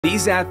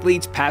These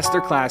athletes pass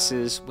their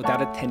classes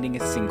without attending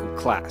a single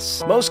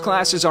class. Most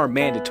classes are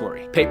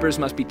mandatory. Papers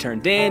must be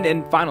turned in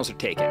and finals are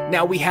taken.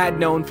 Now, we had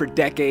known for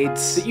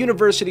decades that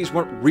universities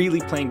weren't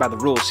really playing by the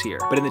rules here,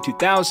 but in the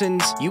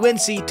 2000s,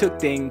 UNC took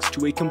things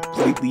to a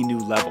completely new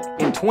level.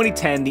 In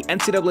 2010, the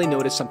NCAA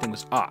noticed something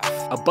was off.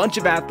 A bunch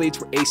of athletes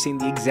were acing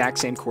the exact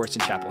same course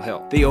in Chapel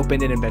Hill. They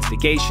opened an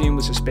investigation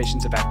with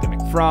suspicions of academic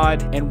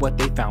fraud, and what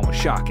they found was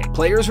shocking.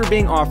 Players were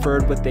being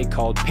offered what they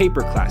called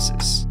paper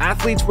classes.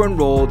 Athletes were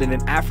enrolled in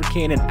an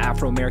African and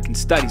Afro-American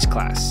Studies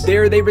class.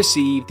 There they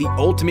received the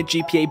ultimate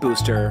GPA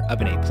booster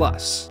of an A+.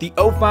 The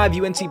 05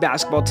 UNC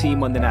basketball team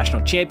won the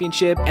national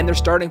championship, and their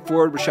starting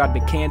forward Rashad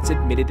McCants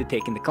admitted to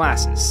taking the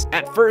classes.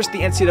 At first, the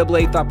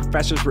NCAA thought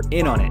professors were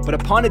in on it, but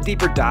upon a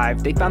deeper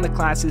dive, they found the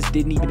classes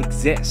didn't even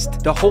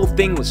exist. The whole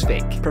thing was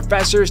fake.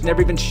 Professors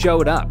never even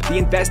showed up. The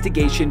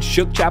investigation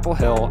shook Chapel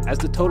Hill as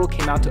the total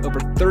came out to over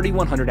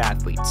 3,100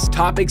 athletes.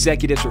 Top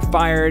executives were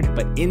fired,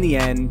 but in the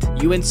end,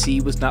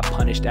 UNC was not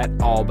punished at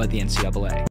all by the NCAA.